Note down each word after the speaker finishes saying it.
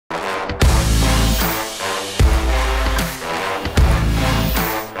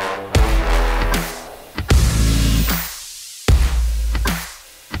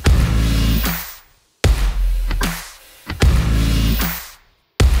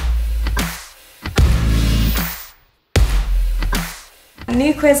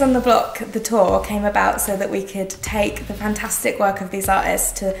New Quiz on the Block, the tour, came about so that we could take the fantastic work of these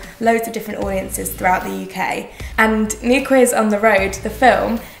artists to loads of different audiences throughout the UK. And New Quiz on the Road, the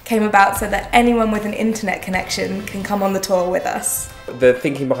film, came about so that anyone with an internet connection can come on the tour with us. The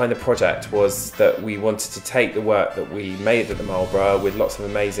thinking behind the project was that we wanted to take the work that we made at the Marlborough with lots of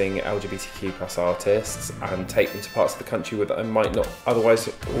amazing LGBTQ+ artists and take them to parts of the country where I might not otherwise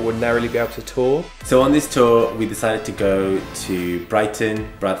ordinarily be able to tour. So on this tour we decided to go to Brighton,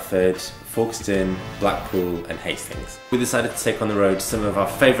 Bradford, Folkestone, Blackpool and Hastings. We decided to take on the road some of our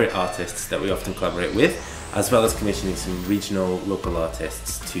favourite artists that we often collaborate with, as well as commissioning some regional local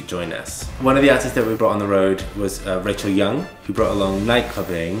artists to join us. One of the artists that we brought on the road was Rachael Young, who brought along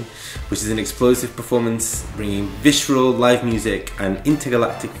Nightclubbing, which is an explosive performance bringing visceral live music and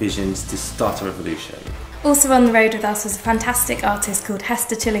intergalactic visions to start a revolution. Also on the road with us was a fantastic artist called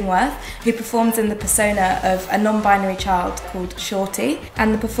Hester Chillingworth, who performs in the persona of a non-binary child called Shorty,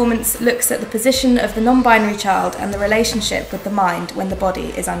 and the performance looks at the position of the non-binary child and the relationship with the mind when the body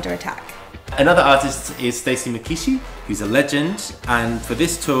is under attack. Another artist is Stacy Makishi, who's a legend, and for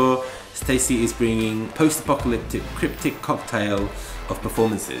this tour Stacy is bringing post-apocalyptic cryptic cocktail of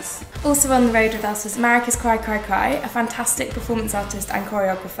performances. Also on the road with us was marikiscrycrycry, a fantastic performance artist and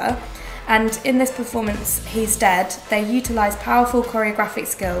choreographer. And in this performance, He's Dead, they utilise powerful choreographic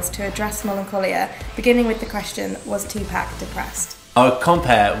skills to address melancholia, beginning with the question, was Tupac depressed? Our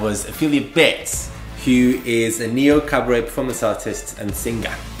compere was Ophelia Bitz, who is a neo-cabaret performance artist and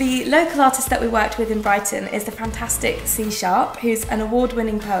singer. The local artist that we worked with in Brighton is the fantastic C Sharp, who's an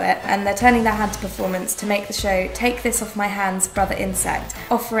award-winning poet, and they're turning their hand to performance to make the show Take This Off My Hands, Brother Insect,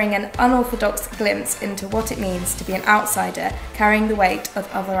 offering an unorthodox glimpse into what it means to be an outsider carrying the weight of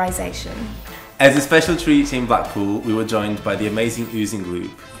otherisation. As a special treat in Blackpool, we were joined by the amazing Oozing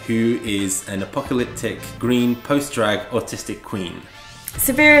Gloop, who is an apocalyptic green post-drag autistic queen.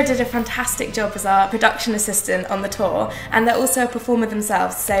 Subira did a fantastic job as our production assistant on the tour, and they're also a performer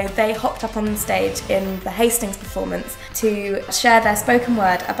themselves, so they hopped up on stage in the Hastings performance to share their spoken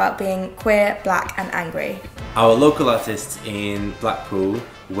word about being queer, black and angry. Our local artists in Blackpool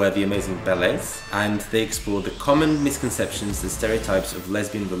were the amazing Bellez, and they explored the common misconceptions and stereotypes of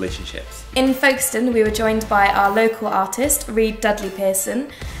lesbian relationships. In Folkestone, we were joined by our local artist, Reid Dudley-Peirson,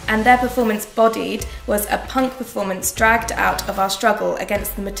 and their performance Bodied was a punk performance dragged out of our struggle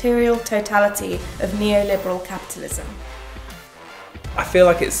against the material totality of neoliberal capitalism. I feel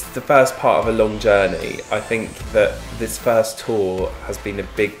like it's the first part of a long journey. I think that this first tour has been a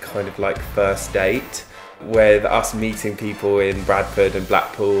big kind of like first date, with us meeting people in Bradford and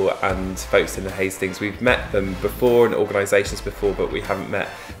Blackpool and Folkestone and Hastings. We've met them before and organisations before, but we haven't met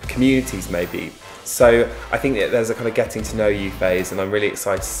communities maybe. So I think that there's a kind of getting to know you phase, and I'm really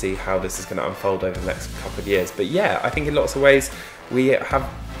excited to see how this is going to unfold over the next couple of years. But yeah, I think in lots of ways we have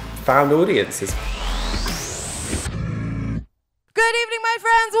found audiences. Good evening, my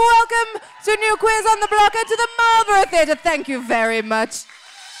friends. Welcome to New Quiz on the Block and to the Marlborough Theatre. Thank you very much.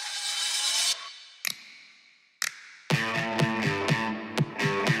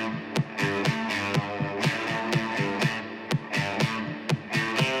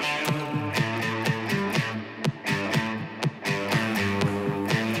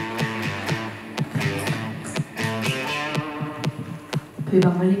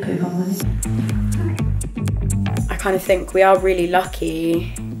 I kind of think we are really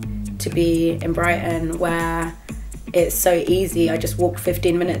lucky to be in Brighton, where it's so easy. I just walk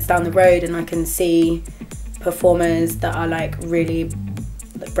 15 minutes down the road and I can see performers that are like really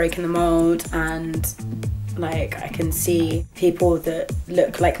breaking the mold, and like I can see people that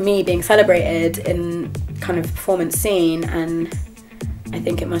look like me being celebrated in kind of performance scene, and I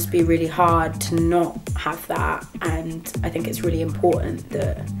think it must be really hard to not have that, and I think it's really important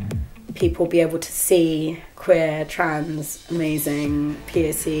that people be able to see queer, trans, amazing,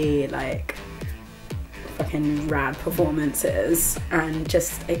 POC, like fucking rad performances, and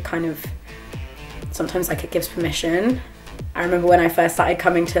just it kind of, sometimes like it gives permission. I remember when I first started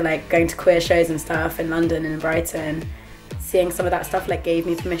coming to like going to queer shows and stuff in London and in Brighton, seeing some of that stuff like gave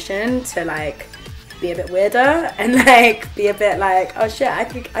me permission to like be a bit weirder and like be a bit like, oh shit,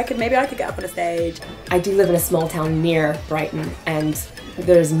 maybe I could get up on a stage. I do live in a small town near Brighton, and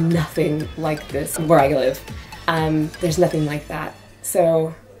there's nothing like this where I live. There's nothing like that.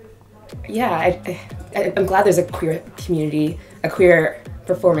 So yeah, I'm glad there's a queer community, a queer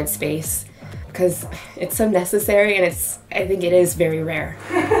performance space, because it's so necessary, and I think it is very rare.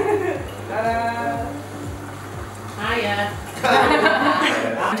 Hiya.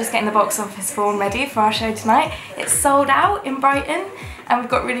 I'm just getting the box office form ready for our show tonight. It's sold out in Brighton, and we've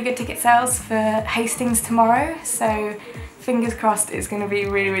got really good ticket sales for Hastings tomorrow, so Fingers crossed it's going to be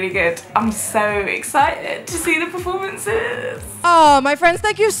really, really good. I'm so excited to see the performances. Oh, my friends,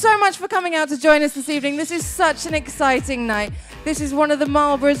 thank you so much for coming out to join us this evening. This is such an exciting night. This is one of the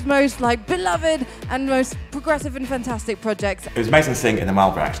Marlborough's most beloved and most progressive and fantastic projects. It was amazing seeing it in the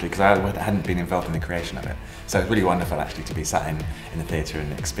Marlborough actually, because I hadn't been involved in the creation of it. So it's really wonderful actually to be sat in the theatre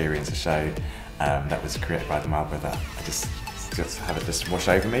and experience a show that was created by the Marlborough that I just have it just wash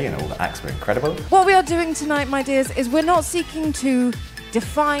over me, and all the acts were incredible. What we are doing tonight, my dears, is we're not seeking to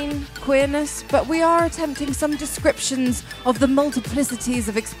define queerness, but we are attempting some descriptions of the multiplicities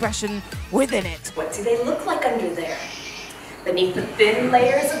of expression within it. What do they look like under there? Beneath the thin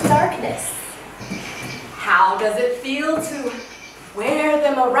layers of darkness? How does it feel to wear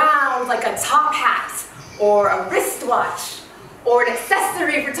them around like a top hat, or a wristwatch, or an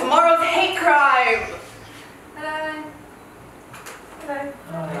accessory for tomorrow's hate crime? Hello. Hello.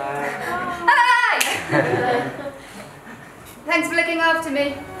 Hi! Thanks for looking after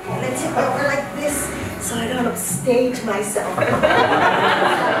me. Let's tip over like this so I don't upstage myself.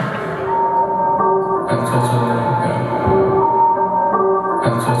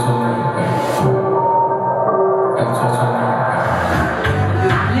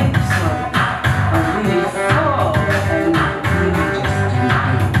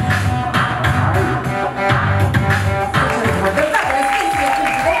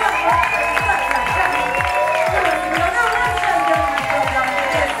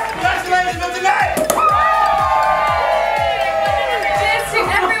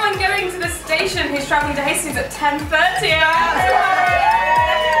 Who's travelling to Hastings at 10:30.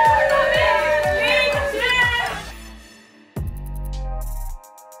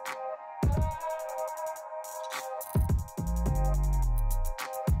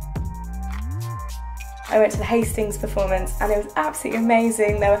 I went to the Hastings performance and it was absolutely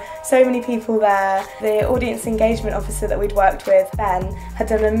amazing. There were so many people there. The audience engagement officer that we'd worked with, Ben, had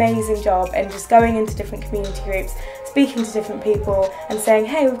done an amazing job in just going into different community groups, speaking to different people and saying,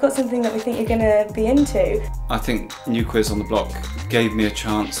 hey, we've got something that we think you're going to be into. I think New Quiz on the Block gave me a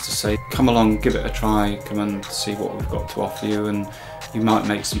chance to say, come along, give it a try, come and see what we've got to offer you, and you might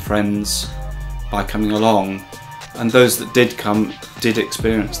make some friends by coming along. And those that did come did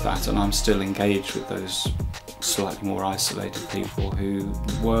experience that, and I'm still engaged with those slightly more isolated people who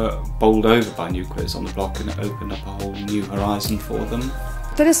were bowled over by New Quiz on the Block, and it opened up a whole new horizon for them.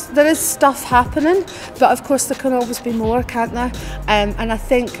 There is stuff happening, but of course there can always be more, can't there? And I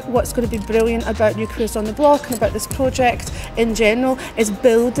think what's going to be brilliant about New Quiz on the Block and about this project in general is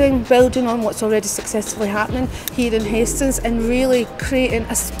building on what's already successfully happening here in Hastings, and really creating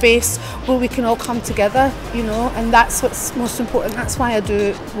a space where we can all come together, you know, and that's what's most important. That's why I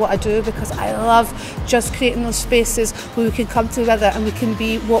do what I do, because I love just creating those spaces where we can come together and we can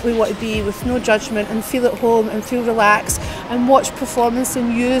be what we want to be with no judgment, and feel at home and feel relaxed, and watch performance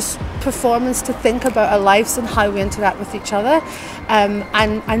and use performance to think about our lives and how we interact with each other. And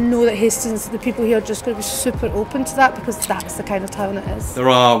I know that Hastings, the people here, are just going to be super open to that, because that's the kind of town it is. There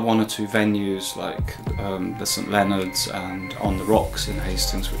are one or two venues like the St Leonard's and On the Rocks in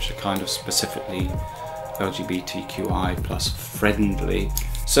Hastings, which are kind of specifically LGBTQI plus friendly.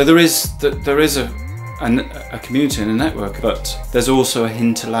 So there is a community and a network, but there's also a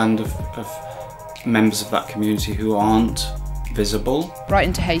hinterland of members of that community who aren't visible.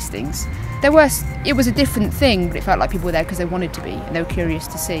 Brighton to Hastings, it was a different thing, but it felt like people were there because they wanted to be and they were curious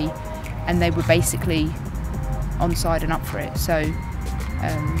to see, and they were basically on side and up for it. So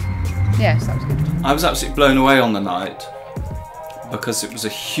yeah, so that was good. I was absolutely blown away on the night because it was a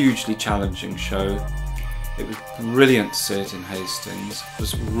hugely challenging show. It was brilliant to see it in Hastings. It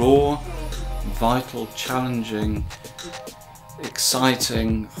was raw, vital, challenging,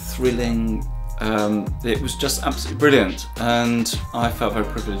 exciting, thrilling. It was just absolutely brilliant, and I felt very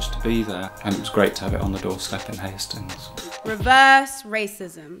privileged to be there, and it was great to have it on the doorstep in Hastings. Reverse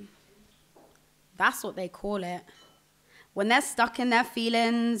racism. That's what they call it. When they're stuck in their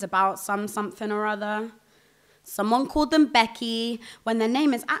feelings about something or other. Someone called them Becky when their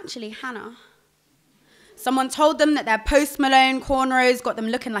name is actually Hannah. Someone told them that their Post Malone cornrows got them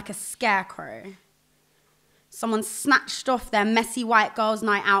looking like a scarecrow. Someone snatched off their messy white girls'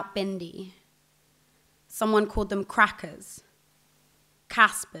 night out bindi. Someone called them crackers,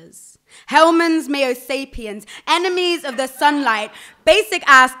 Caspers, Hellmans, Mayo Sapiens, enemies of the sunlight, basic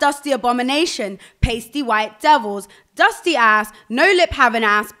ass dusty abomination, pasty white devils, dusty ass, no lip having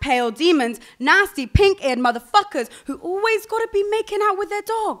ass, pale demons, nasty pink eared motherfuckers who always gotta be making out with their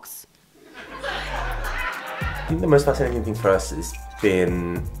dogs. I think the most fascinating thing for us has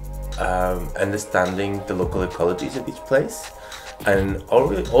been understanding the local ecologies of each place, and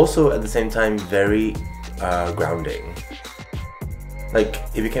also at the same time very grounding. Like,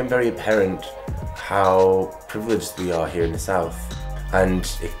 it became very apparent how privileged we are here in the South, and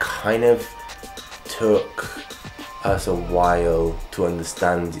it kind of took us a while to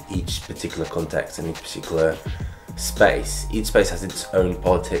understand each particular context and each particular space. Each space has its own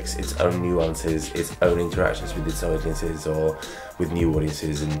politics, its own nuances, its own interactions with its audiences or with new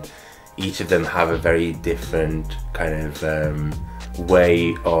audiences, and each of them have a very different kind of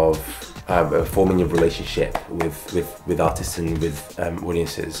way of forming a relationship with artists and with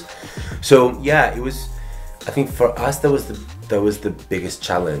audiences. So yeah, it was, I think for us that was the biggest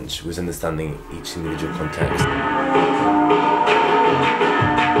challenge, was understanding each individual context.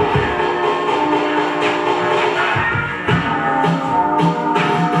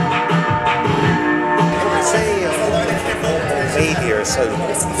 Media is so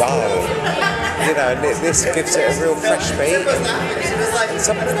dull, you know, and this gives it a real fresh beat,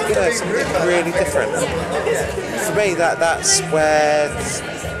 something, you know, something really different. For me, that's where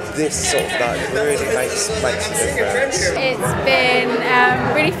this sort of like really makes a difference. It's been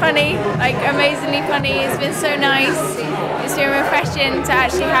really funny, like amazingly funny. It's been so nice. It's been refreshing to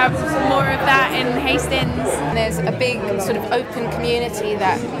actually have more of that in Hastings. There's a big sort of open community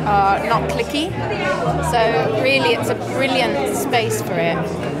that are not cliquey, so really it's a brilliant space for it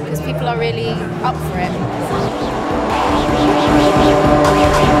because people are really up for it.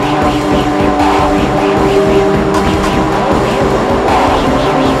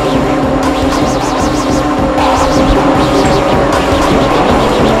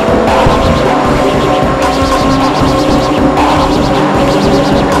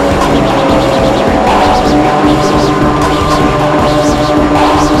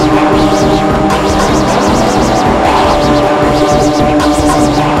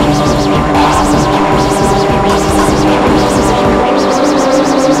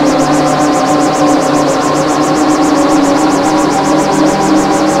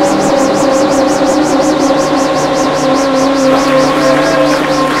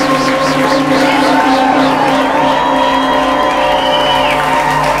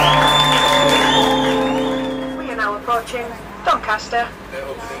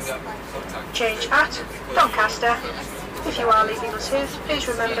 Change at Doncaster. If you are leaving us here, please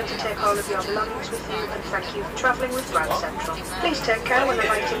remember to take all of your belongings with you, and thank you for travelling with Grand Central. Please take care when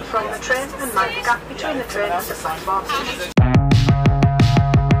alighting from the train and mind the gap between the train and the platform.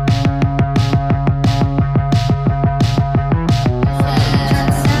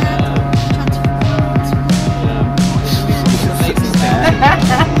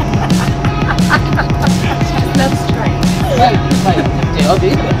 That's great.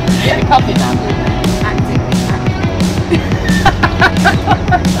 Get a copy now.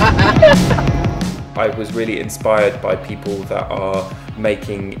 I was really inspired by people that are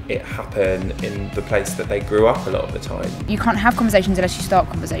making it happen in the place that they grew up a lot of the time. You can't have conversations unless you start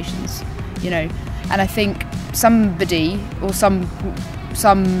conversations, you know, and I think somebody or some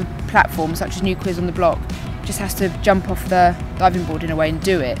platform such as New Quiz on the Block just has to jump off the diving board in a way and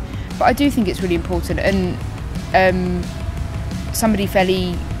do it. But I do think it's really important, and somebody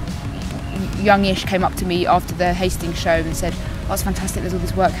fairly youngish came up to me after the Hastings show and said, oh, it's fantastic, there's all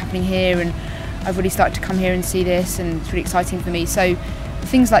this work happening here and I've really started to come here and see this and it's really exciting for me. So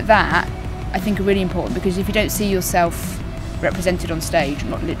things like that I think are really important, because if you don't see yourself represented on stage,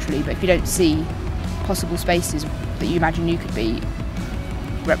 not literally, but if you don't see possible spaces that you imagine you could be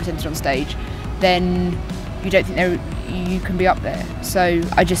represented on stage, then you don't think you can be up there. So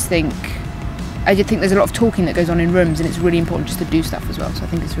I did think there's a lot of talking that goes on in rooms, and it's really important just to do stuff as well, so I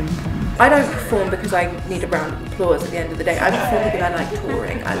think it's really important. I don't perform because I need a round of applause at the end of the day. I perform because I like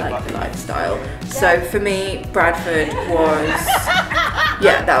touring, I like the lifestyle. So for me, Bradford was,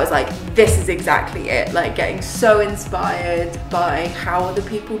 yeah, that was like, this is exactly it. Like getting so inspired by how other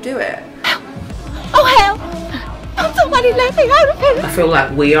people do it. Oh hell! Somebody let me out of here! I feel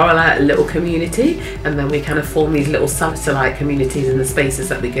like we are like a little community, and then we kind of form these little satellite communities in the spaces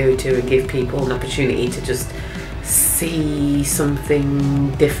that we go to and give people an opportunity to just see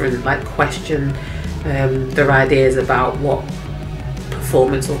something different, like question their ideas about what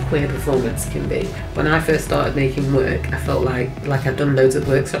performance or queer performance can be. When I first started making work, I felt like I'd done loads of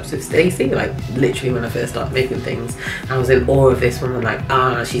workshops with Stacy, like literally when I first started making things. I was in awe of this woman, like,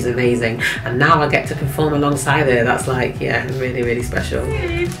 she's amazing. And now I get to perform alongside her. That's like, yeah, really, really special.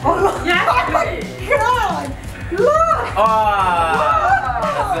 Oh, yeah. Oh my God! Look!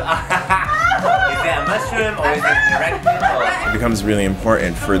 Is it a mushroom or is it direct? It becomes really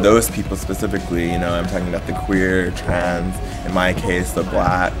important for those people specifically, you know, I'm talking about the queer, trans, in my case, the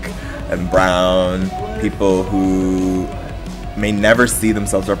black and brown, people who may never see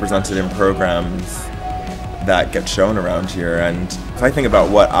themselves represented in programs that gets shown around here. And if I think about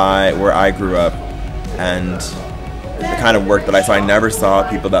where I grew up and the kind of work that I saw, I never saw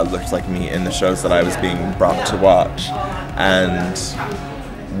people that looked like me in the shows that I was being brought to watch. And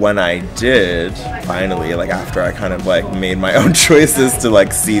when I did, finally, like after I kind of like made my own choices to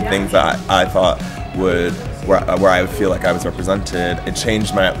like see things that I thought would, where I would feel like I was represented, it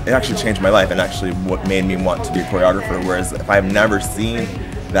actually changed my life and actually what made me want to be a choreographer. Whereas if I've never seen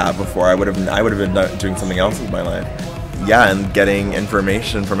that before, I would have been doing something else with my life. Yeah, and getting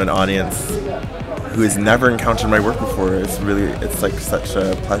information from an audience who has never encountered my work before, it's like such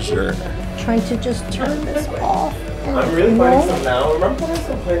a pleasure. Trying to just turn this off. I'm really finding some now. Remember when I was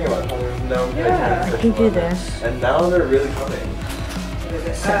complaining about colors? Now I'm I can do this. And now they're really coming.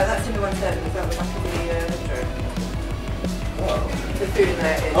 That's in the 1/7, is that the back of the The food in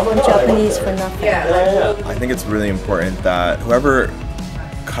there is Japanese for nothing. Yeah. I think it's really important that whoever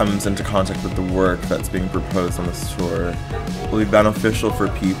comes into contact with the work that's being proposed on this tour will be beneficial for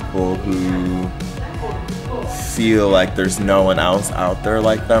people who feel like there's no one else out there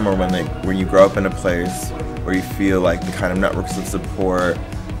like them, or when you grow up in a place where you feel like the kind of networks of support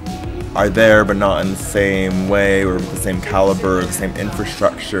are there but not in the same way or with the same caliber or the same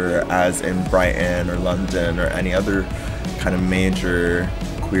infrastructure as in Brighton or London or any other kind of major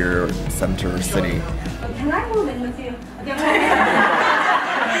queer centre or city. Can I move in with you?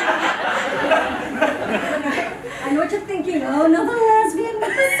 I know what you're thinking. Oh, another lesbian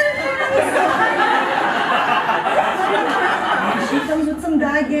with the surprise. She comes with some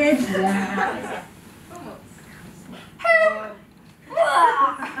baggage. Yeah.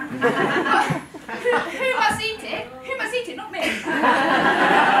 Who must eat it? Who must eat it? Not me.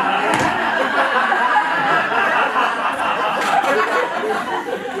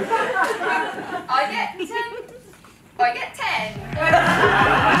 I get 10.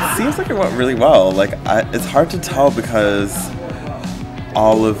 It seems like it went really well. Like it's hard to tell because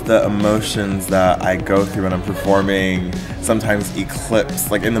all of the emotions that I go through when I'm performing sometimes eclipse,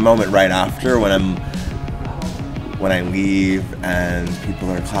 like in the moment right after when I leave and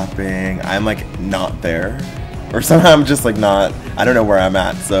people are clapping, I'm like not there. Or somehow I'm just like not, I don't know where I'm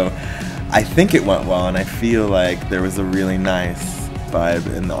at. So I think it went well and I feel like there was a really nice vibe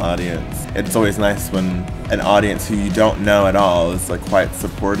in the audience. It's always nice when an audience who you don't know at all is like quite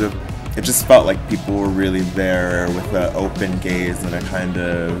supportive. It just felt like people were really there with an open gaze and a kind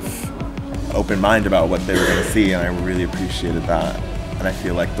of open mind about what they were going to see, and I really appreciated that. And I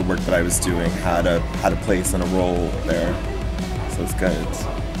feel like the work that I was doing had a place and a role there, so it's good.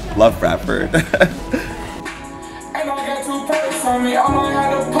 Love Bradford.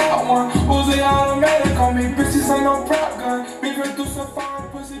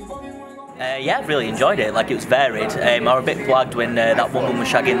 Yeah, really enjoyed it. Like, it was varied. I was a bit plagued when that woman was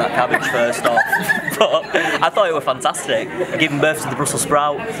shagging that cabbage first off, but I thought it was fantastic. Giving birth to the Brussels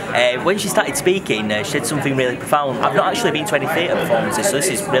sprout. When she started speaking, she said something really profound. I've not actually been to any theatre performances, so this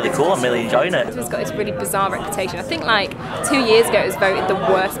is really cool. I'm really enjoying it. It's got this really bizarre reputation. I think like 2 years ago it was voted the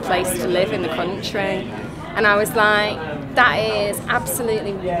worst place to live in the country, and I was like, that is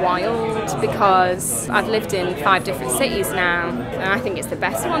absolutely wild, because I've lived in 5 different cities now and I think it's the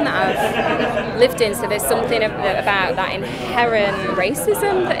best one that I've lived in. So there's something about that inherent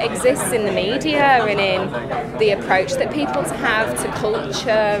racism that exists in the media and in the approach that people have to culture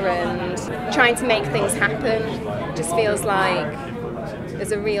and trying to make things happen. It just feels like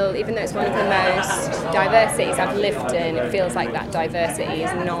there's a real, even though it's one of the most diverse cities I've lived in, it feels like that diversity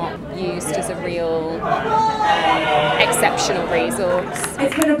is not used as a real exceptional resource.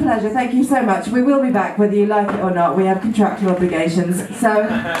 It's been a pleasure, thank you so much. We will be back whether you like it or not. We have contractual obligations, so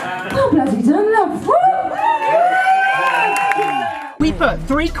oh bloody done, love. We put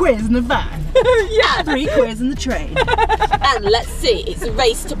 3 queers in the van. Yeah. 3 queers in the train. And let's see, it's a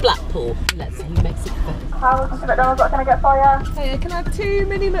race to Blackpool. Let's see who makes it first. How was Mr. McDonald's? What can I get for you? Hey, can I have 2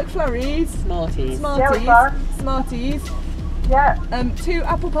 mini McFlurries? Smarties. Yeah, which one? Smarties. Yeah. 2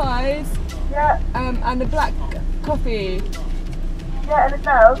 apple pies. Yeah. And a black coffee. Yeah, and a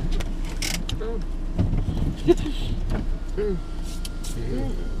no.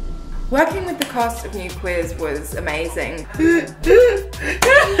 Working with the cast of New Queers was amazing. It's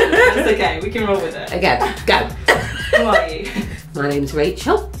okay, we can roll with it. Again, go. Who are you? My name's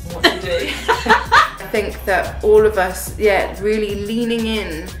Rachael. What do you do? I think that all of us, really leaning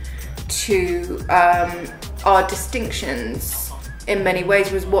in to our distinctions in many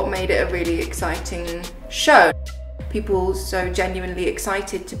ways was what made it a really exciting show. People so genuinely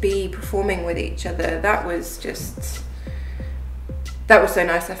excited to be performing with each other. That was so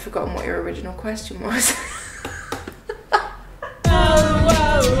nice. I've forgotten what your original question was.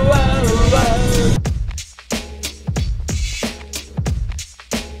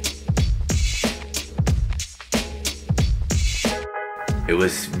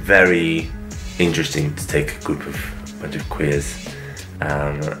 was very interesting to take a group of bunch of queers,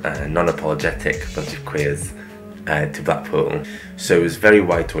 a non-apologetic bunch of queers, to Blackpool. So it was a very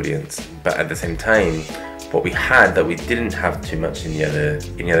wide audience, but at the same time, what we had that we didn't have too much in the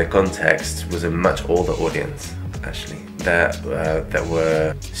other context was a much older audience, actually, that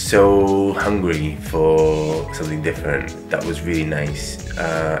were so hungry for something different. That was really nice.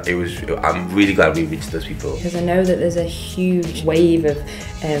 I'm really glad we reached those people. Because I know that there's a huge wave of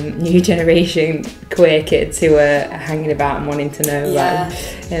new generation queer kids who are hanging about and wanting to know.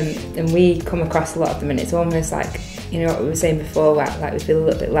 And we come across a lot of them, and it's almost like, you know what we were saying before, like we feel a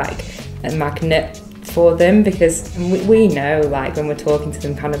little bit like a magnet for them, because we know, like, when we're talking to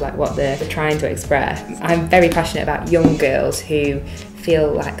them, kind of like what they're trying to express. I'm very passionate about young girls who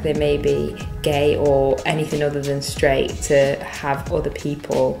feel like they may be gay or anything other than straight, to have other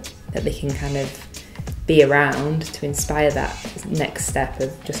people that they can kind of be around to inspire that next step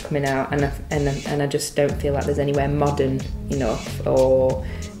of just coming out. And I just don't feel like there's anywhere modern enough or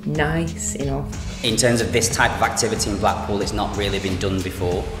nice enough. In terms of this type of activity in Blackpool, it's not really been done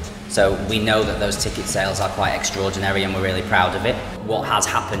before. So we know that those ticket sales are quite extraordinary, and we're really proud of it. What has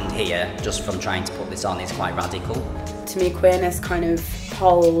happened here, just from trying to put this on, is quite radical. To me, queerness kind of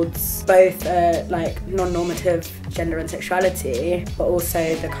holds both like non-normative gender and sexuality, but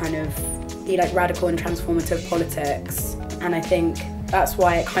also the kind of the like radical and transformative politics. And I think that's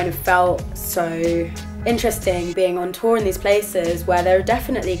why it kind of felt so interesting being on tour in these places where there are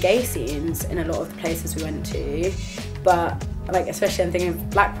definitely gay scenes in a lot of the places we went to, but like, especially I'm thinking of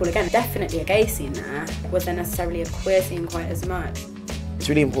Blackpool again, definitely a gay scene there. Was there necessarily a queer scene quite as much? It's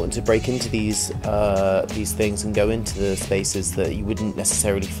really important to break into these things and go into the spaces that you wouldn't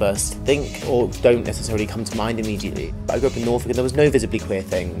necessarily first think or don't necessarily come to mind immediately. I grew up in Norfolk and there was no visibly queer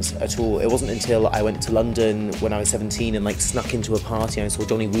things at all. It wasn't until I went to London when I was 17 and like snuck into a party and I saw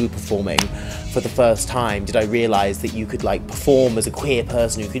Johnny Woo performing for the first time did I realise that you could like perform as a queer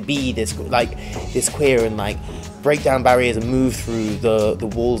person who could be this queer and like break down barriers and move through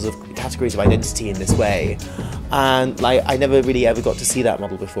the walls of categories of identity in this way. And like I never really ever got to see that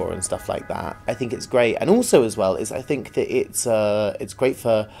model before and stuff like that. I think it's great, and also as well is I think that it's great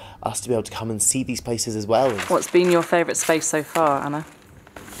for us to be able to come and see these places as well. What's been your favourite space so far, Anna?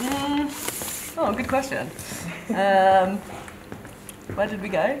 Oh, good question. Where did we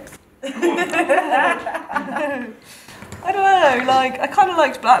go? I don't know, like, I kind of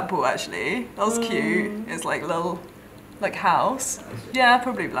liked Blackpool actually. That was cute. It's like a little, like, house. Yeah,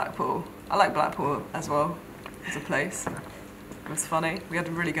 probably Blackpool. I like Blackpool as well as a place. It was funny. We had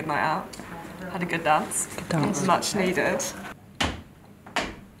a really good night out. Had a good dance. Good dance. Much needed.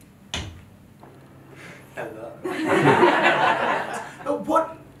 But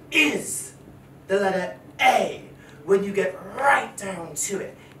what is the letter A when you get right down to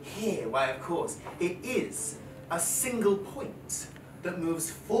it? Here, why, of course, it is a single point that moves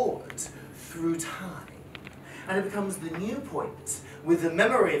forward through time. And it becomes the new point with the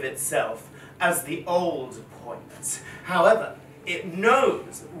memory of itself as the old point. However, it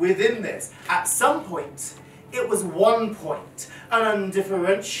knows within this, at some point, it was one point, an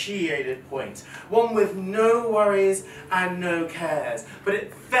undifferentiated point, one with no worries and no cares. But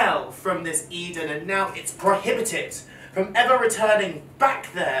it fell from this Eden and now it's prohibited from ever returning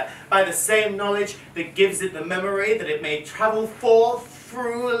back there by the same knowledge that gives it the memory that it may travel forth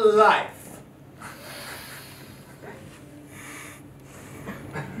through life.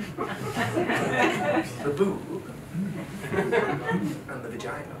 The boob and the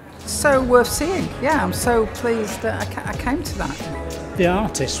vagina. So worth seeing. Yeah, I'm so pleased that I came to that. The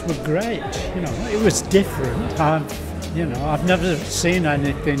artists were great. It was different. I've never seen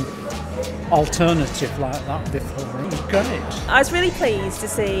anything alternative like that before. It was great. I was really pleased to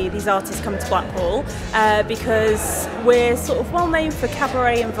see these artists come to Blackpool because we're sort of well known for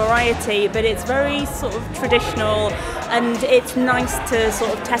cabaret and variety, but it's very sort of traditional, and it's nice to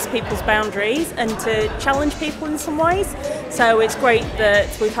sort of test people's boundaries and to challenge people in some ways. So it's great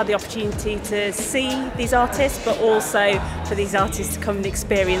that we've had the opportunity to see these artists, but also for these artists to come and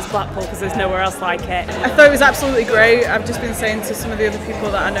experience Blackpool because there's nowhere else like it. I thought it was absolutely great. I've just been saying to some of the other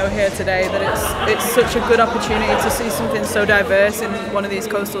people that I know here today that it's such a good opportunity to see something so diverse in one of these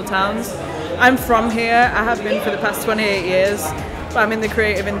coastal towns. I'm from here. I have been for the past 28 years, but I'm in the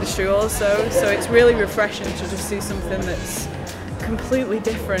creative industry also, so it's really refreshing to just see something that's completely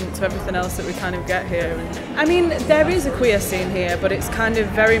different to everything else that we kind of get here. I mean, there is a queer scene here, but it's kind of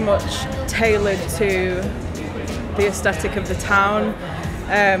very much tailored to the aesthetic of the town.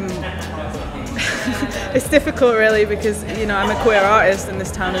 It's difficult really because I'm a queer artist in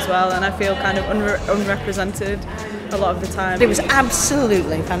this town as well, and I feel kind of unrepresented a lot of the time. It was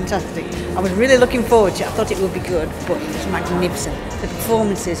absolutely fantastic. I was really looking forward to it. I thought it would be good, but it was magnificent. The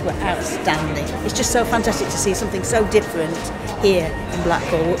performances were outstanding. It's just so fantastic to see something so different here in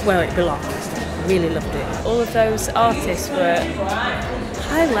Blackpool, where it belongs. I really loved it. All of those artists were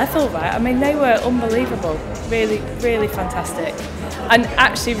high level, right? I mean, they were unbelievable. Really, really fantastic. And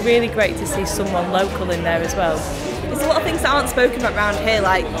actually really great to see someone local in there as well. There's a lot of things that aren't spoken about around here,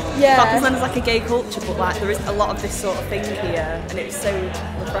 like Folkestone is like a gay culture, but like there is a lot of this sort of thing here, and it's so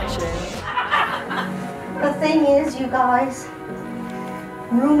refreshing. The thing is, you guys,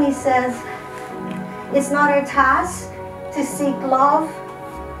 Rumi says it's not our task to seek love.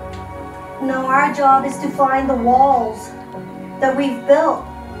 No, our job is to find the walls that we've built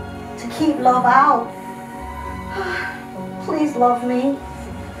to keep love out. Please love me.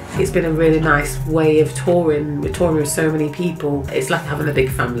 It's been a really nice way of touring. We're touring with so many people. It's like having a big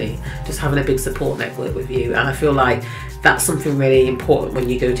family, just having a big support network with you. And I feel like that's something really important when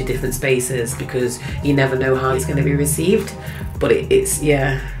you go to different spaces, because you never know how it's going to be received. But it's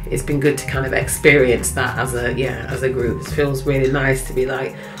been good to kind of experience that as a group. It feels really nice to be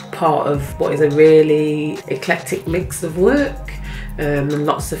like part of what is a really eclectic mix of work. And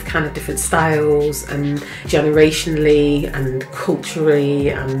lots of kind of different styles, and generationally and culturally,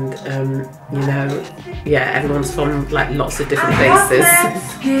 and everyone's from like lots of different places.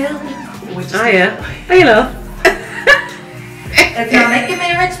 Hiya. Hey, love. It's not making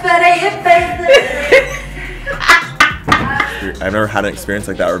me rich, but I've never had an experience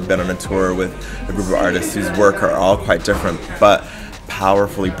like that or been on a tour with a group of artists whose work are all quite different, but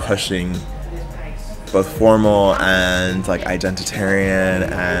powerfully pushing both formal and like identitarian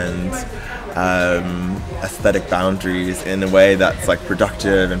and aesthetic boundaries in a way that's like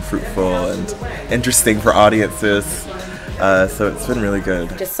productive and fruitful and interesting for audiences. So it's been really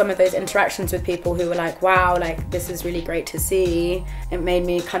good. Just some of those interactions with people who were like, wow, like this is really great to see. It made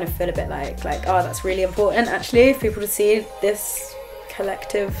me kind of feel a bit like, oh, that's really important actually for people to see this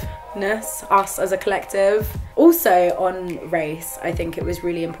collectiveness, us as a collective. Also on race, I think it was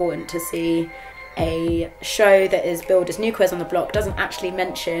really important to see a show that is billed as New Queers on the Block, doesn't actually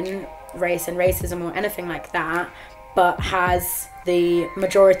mention race and racism or anything like that, but has the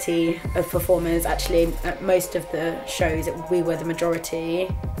majority of performers, actually at most of the shows we were the majority,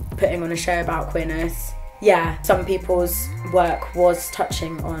 putting on a show about queerness. Yeah, some people's work was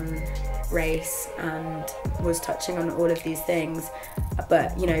touching on race and was touching on all of these things,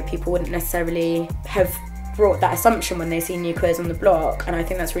 but people wouldn't necessarily have brought that assumption when they see New Queers on the Block, and I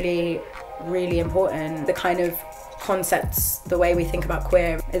think that's really important. The kind of concepts, the way we think about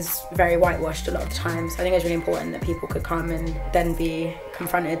queer is very whitewashed a lot of the time, so I think it's really important that people could come and then be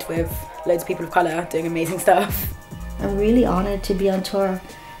confronted with loads of people of colour doing amazing stuff. I'm really honoured to be on tour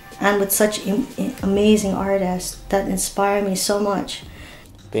and with such amazing artists that inspire me so much.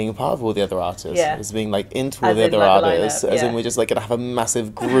 Being a part of all the other artists, is being like into all As the in, other like, artists, lineup, as in we're just like gonna have a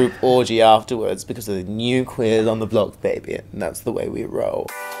massive group orgy afterwards because of the New Queers on the Block, baby, and that's the way we roll.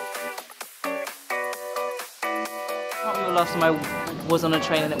 I remember the last time I was on a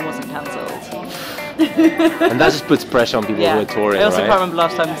train and it wasn't cancelled. And that just puts pressure on people who are touring, I also right? can't remember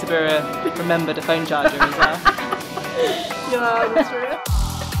last time Subira remembered a phone charger as well. Yeah, that's true.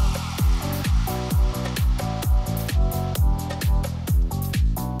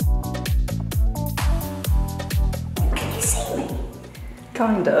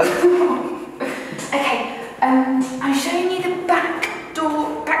 Kind of. Okay, I'm showing you the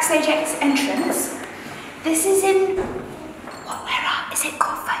backstage entrance. This is in, is it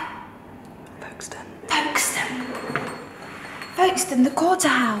called? Folkestone, the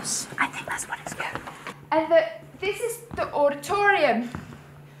Quarterhouse. I think that's what it's called. And this is the auditorium,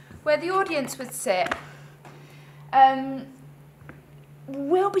 where the audience would sit.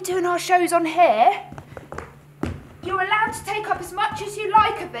 We'll be doing our shows on here. You're allowed to take up as much as you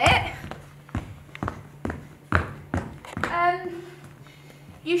like of it.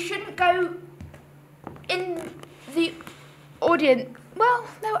 You shouldn't go in the audience. Well,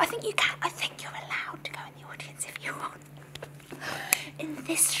 no, I think you can. I think you're allowed to go in the audience if you want. In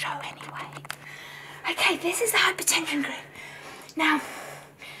this show, anyway. Okay, this is the hypertension group. Now,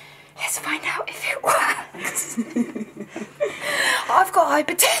 let's find out if it works. I've got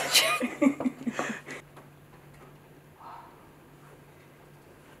hypertension.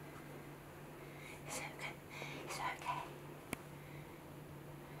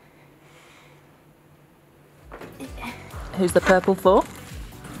 Who's the purple for?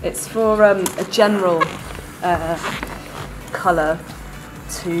 It's for a general colour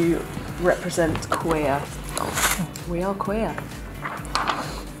to represent queer. We are queer.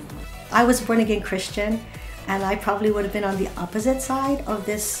 I was a born-again Christian. and I probably would have been on the opposite side of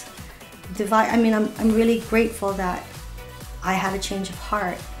this divide. I mean, I'm really grateful that I had a change of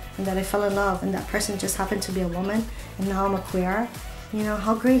heart and that I fell in love and that person just happened to be a woman and now I'm a queer. You know,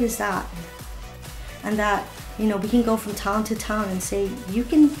 how great is that? And that, you know, we can go from town to town and say, you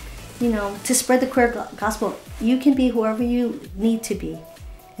can, you know, to spread the queer gospel, you can be whoever you need to be.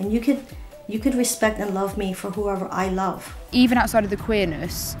 And you could respect and love me for whoever I love. Even outside of the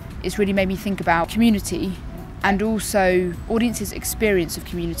queerness, it's really made me think about community and also audiences' experience of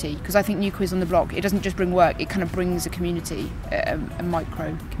community, because I think New Queers on the Block, it doesn't just bring work, it kind of brings a community, a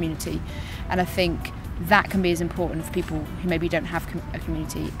micro community. And I think that can be as important for people who maybe don't have a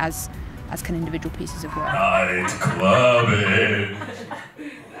community as can individual pieces of work. Night clubbing.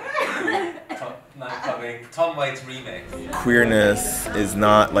 Night clubbing. Tom Waits remix. Queerness is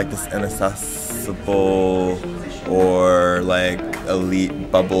not like this inaccessible or like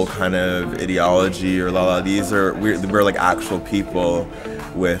elite bubble kind of ideology or la la. We're like actual people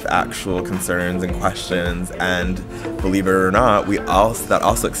with actual concerns and questions, and believe it or not, that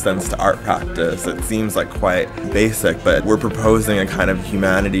also extends to art practice. It seems like quite basic, but we're proposing a kind of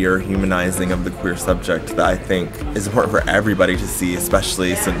humanity or humanizing of the queer subject that I think is important for everybody to see,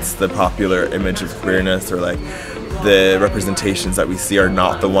 especially since the popular image of queerness or like the representations that we see are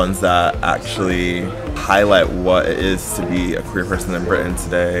not the ones that actually highlight what it is to be a queer person in Britain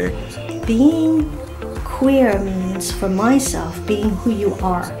today. Being queer means, for myself, being who you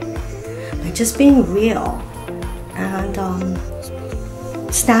are, like just being real and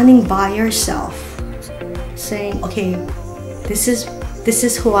standing by yourself, saying, okay, this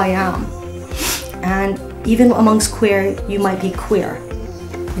is who I am. And even amongst queer, you might be queer,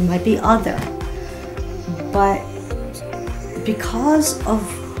 you might be other, but because of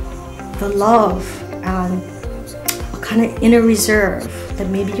the love and a kind of inner reserve that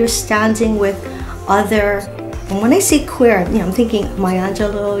maybe you're standing with other, and when I say queer, you know, I'm thinking Maya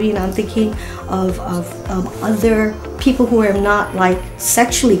Angelou, you know, I'm thinking of other people who are not like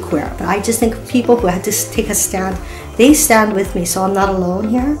sexually queer, but I just think of people who had to take a stand. They stand with me, so I'm not alone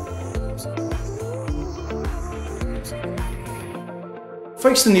here.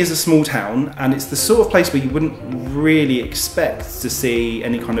 Folkestone is a small town, and it's the sort of place where you wouldn't really expect to see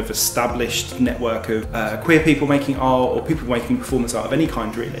any kind of established network of queer people making art or people making performance art of any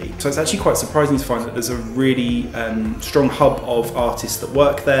kind, really. So it's actually quite surprising to find that there's a really strong hub of artists that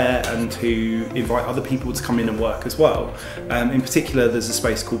work there and who invite other people to come in and work as well. In particular, there's a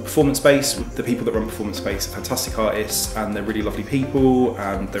space called Performance Space. The people that run Performance Space are fantastic artists, and they're really lovely people,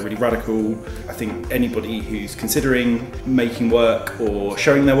 and they're really radical. I think anybody who's considering making work or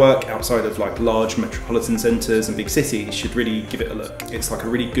showing their work outside of like large metropolitan centres and big cities should really give it a look. It's like a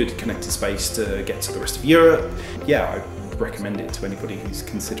really good connected space to get to the rest of Europe. Yeah, I recommend it to anybody who's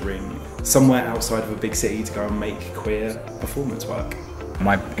considering somewhere outside of a big city to go and make queer performance work.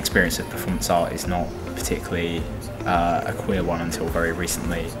 My experience of performance art is not particularly a queer one until very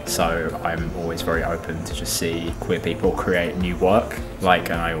recently, so I'm always very open to just see queer people create new work,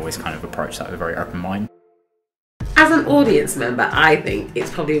 and I always kind of approach that with a very open mind. As an audience member, I think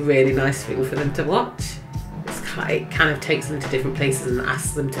it's probably a really nice thing for them to watch. It kind of takes them to different places and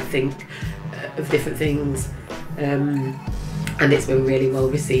asks them to think of different things, and it's been really well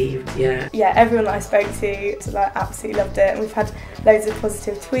received. Yeah, everyone that I spoke to absolutely loved it, and we've had loads of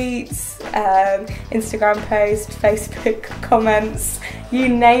positive tweets, Instagram posts, Facebook comments, you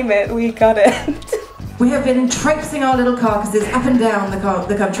name it, we got it. We have been traipsing our little carcasses up and down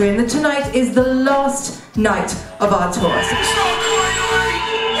the country, and tonight is the last night of our tour.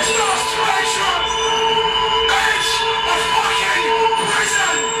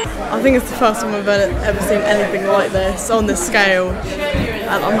 I think it's the first time I've ever seen anything like this on this scale,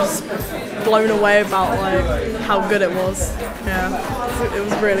 and I'm just blown away about how good it was. Yeah, it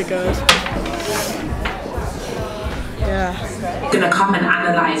was really good. Yeah. Gonna come and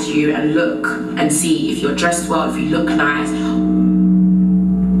analyse you and look and see if you're dressed well, if you look nice.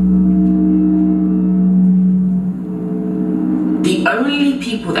 The only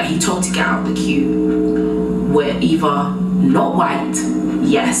people that he told to get out of the queue were either not white,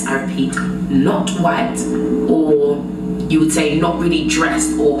 yes, I repeat, not white, or you would say not really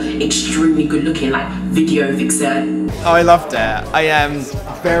dressed or extremely good looking, like video vixen. Oh, I loved it. I am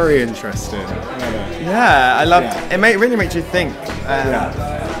very interested. Yeah, I loved it. It really makes you think.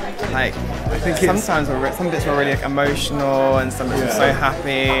 I think sometimes some bits were really emotional and some bits were so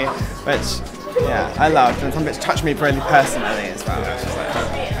happy, which I loved, and some bits touched me really personally as well.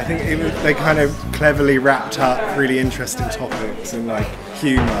 I think they kind of cleverly wrapped up really interesting topics and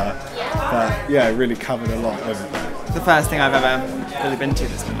humour, but it really covered a lot of it. It's the first thing I've ever really been to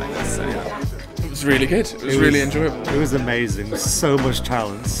that's been like this. So. It was was really good. It was really enjoyable. It was amazing. So much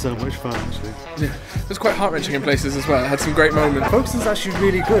talent, so much fun actually. Yeah, it was quite heart-wrenching in places as well. It had some great moments. Folkestone's actually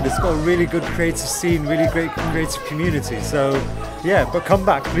really good. It's got a really good creative scene, really great creative community. So yeah, but come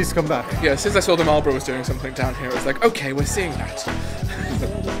back, please come back. Yeah, since I saw the Marlborough was doing something down here, I was like, okay, we're seeing that.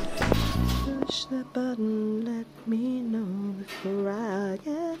 Push that button, let me know before I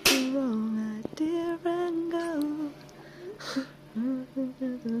get the wrong idea and go.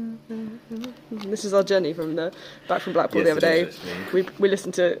 This is our journey from back from Blackpool the other day. We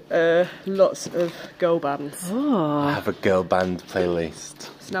listened to lots of girl bands. Oh. I have a girl band playlist.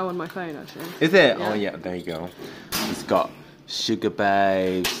 It's now on my phone actually. Is it? Yeah. Oh yeah, there you go. It's got Sugar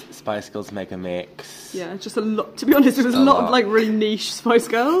Babes, Spice Girls Mega Mix. Yeah, just a lot. To be honest, it was a lot of like really niche Spice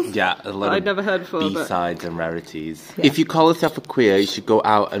Girls. Yeah, a lot of I'd never heard before. B-sides and rarities. Yeah. If you call yourself a queer, you should go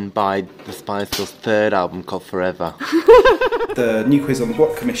out and buy the Spice Girls' third album called Forever. The New Quiz on the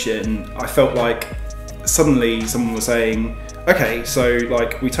Block commission, I felt like suddenly someone was saying, okay, so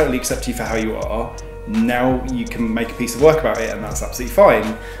like we totally accept you for how you are, now you can make a piece of work about it and that's absolutely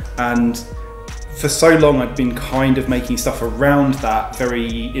fine. And for so long I'd been kind of making stuff around that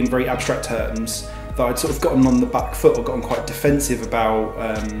in very abstract terms that I'd sort of gotten on the back foot or gotten quite defensive about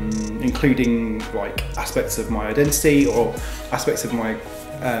including like aspects of my identity or aspects of my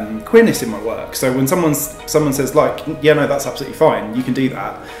queerness in my work. So when someone says like, yeah, no, that's absolutely fine, you can do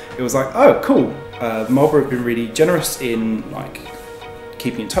that, it was like, oh, cool. Marlborough have been really generous in like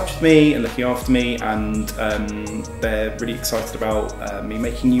keeping in touch with me and looking after me, and they're really excited about me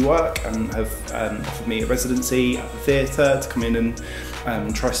making new work and have offered me a residency at the theatre to come in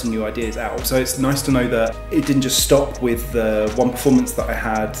and try some new ideas out. So it's nice to know that it didn't just stop with the one performance that I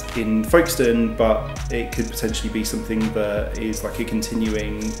had in Folkestone, but it could potentially be something that is like a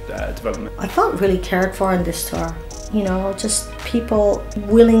continuing development. I felt really cared for in this tour. You know, just people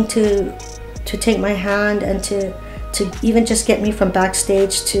willing to take my hand and to even just get me from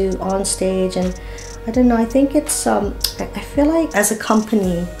backstage to on stage. And I don't know, I think it's I feel like as a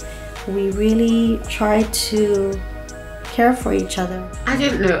company we really try to care for each other. I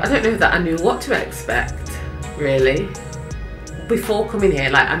don't know that I knew what to expect really before coming here.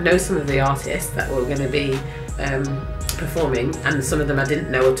 Like, I know some of the artists that were going to be performing, and some of them I didn't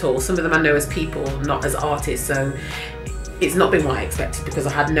know at all. Some of them I know as people, not as artists, so it's not been what I expected because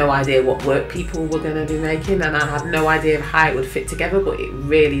I had no idea what work people were going to be making, and I had no idea of how it would fit together, but it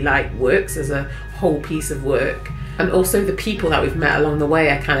really like works as a whole piece of work. And also the people that we've met along the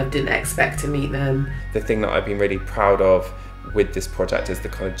way, I kind of didn't expect to meet them. The thing that I've been really proud of with this project is the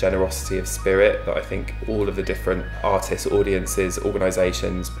kind of generosity of spirit that I think all of the different artists, audiences,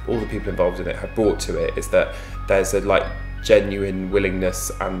 organisations, all the people involved in it have brought to it, is that there's a like genuine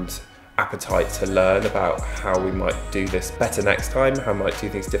willingness and appetite to learn about how we might do this better next time, how we might do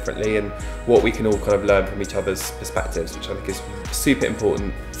things differently, and what we can all kind of learn from each other's perspectives, which I think is super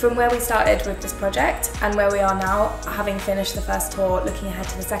important. From where we started with this project and where we are now, having finished the first tour, looking ahead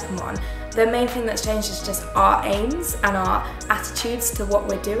to the second one, the main thing that's changed is just our aims and our attitudes to what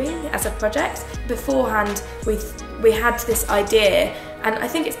we're doing as a project. Beforehand, we had this idea, and I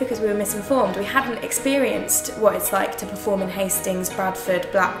think it's because we were misinformed. We hadn't experienced what it's like to perform in Hastings,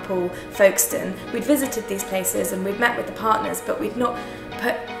 Bradford, Blackpool, Folkestone. We'd visited these places and we'd met with the partners, but we'd not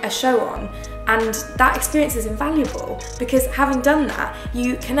put a show on. And that experience is invaluable because having done that,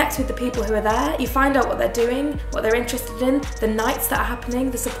 you connect with the people who are there, you find out what they're doing, what they're interested in, the nights that are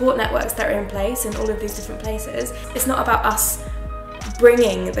happening, the support networks that are in place in all of these different places. It's not about us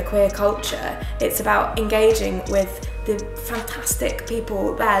bringing the queer culture, it's about engaging with the fantastic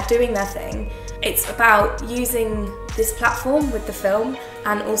people there doing their thing. It's about using this platform with the film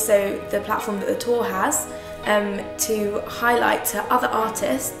and also the platform that the tour has to highlight to other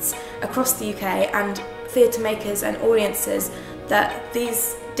artists across the UK and theatre makers and audiences that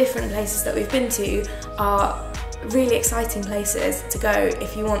these different places that we've been to are really exciting places to go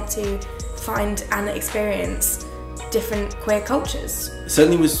if you want to find and experience different queer cultures. It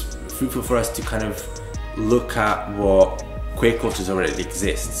certainly was fruitful for us to kind of look at what queer cultures already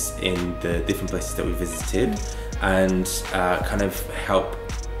exists in the different places that we visited and kind of help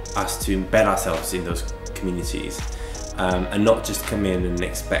us to embed ourselves in those communities and not just come in and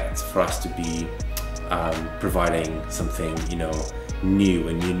expect for us to be providing something, you know, new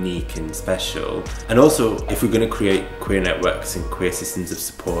and unique and special. And also, if we're going to create queer networks and queer systems of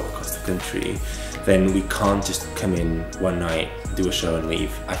support across the country, then we can't just come in one night, do a show and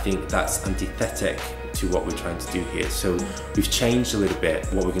leave. I think that's antithetic to what we're trying to do here. So we've changed a little bit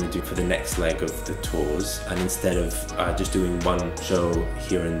what we're going to do for the next leg of the tours, and instead of just doing one show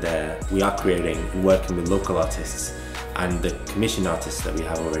here and there, we are creating and working with local artists and the commission artists that we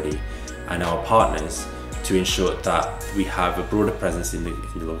have already and our partners to ensure that we have a broader presence in the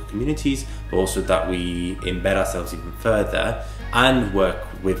local communities, but also that we embed ourselves even further and work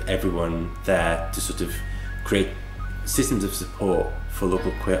with everyone there to sort of create systems of support for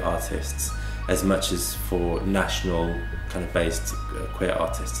local queer artists as much as for national kind of based queer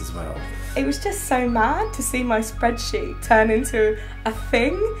artists as well. It was just so mad to see my spreadsheet turn into a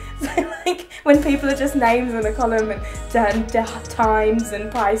thing. So like when people are just names in a column and times and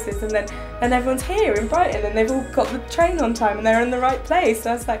prices, and then everyone's here in Brighton and they've all got the train on time and they're in the right place.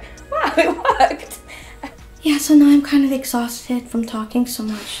 So I was like, wow, it worked. Yeah, so now I'm kind of exhausted from talking so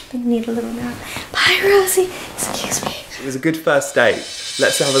much. I need a little nap. Bye, Rosie. Excuse me. It was a good first date.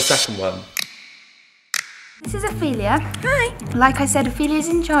 Let's have a second one. This is Ophelia. Hi. Like I said, Ophelia's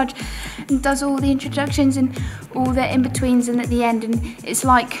in charge and does all the introductions and all the in-betweens and at the end, and it's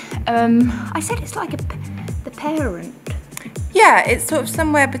like, I said it's like the parent. Yeah, it's sort of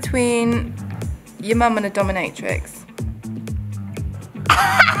somewhere between your mum and a dominatrix.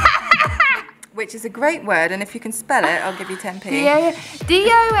 Which is a great word, and if you can spell it, I'll give you 10p. Yeah,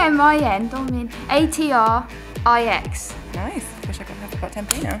 D-O-M-I-N, Atrix. Nice. Wish I could have got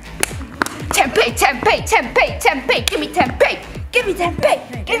 10p now. 10p, 10p, 10p, 10p, give me 10p, give me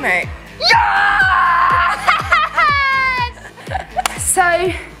 10p, give me. Yes! So,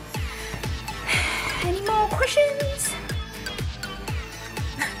 any more questions?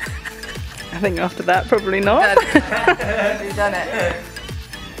 I think after that, probably not. We've done it.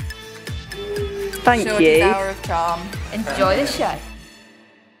 Thank Shorty's you. hour of charm. Enjoy the show.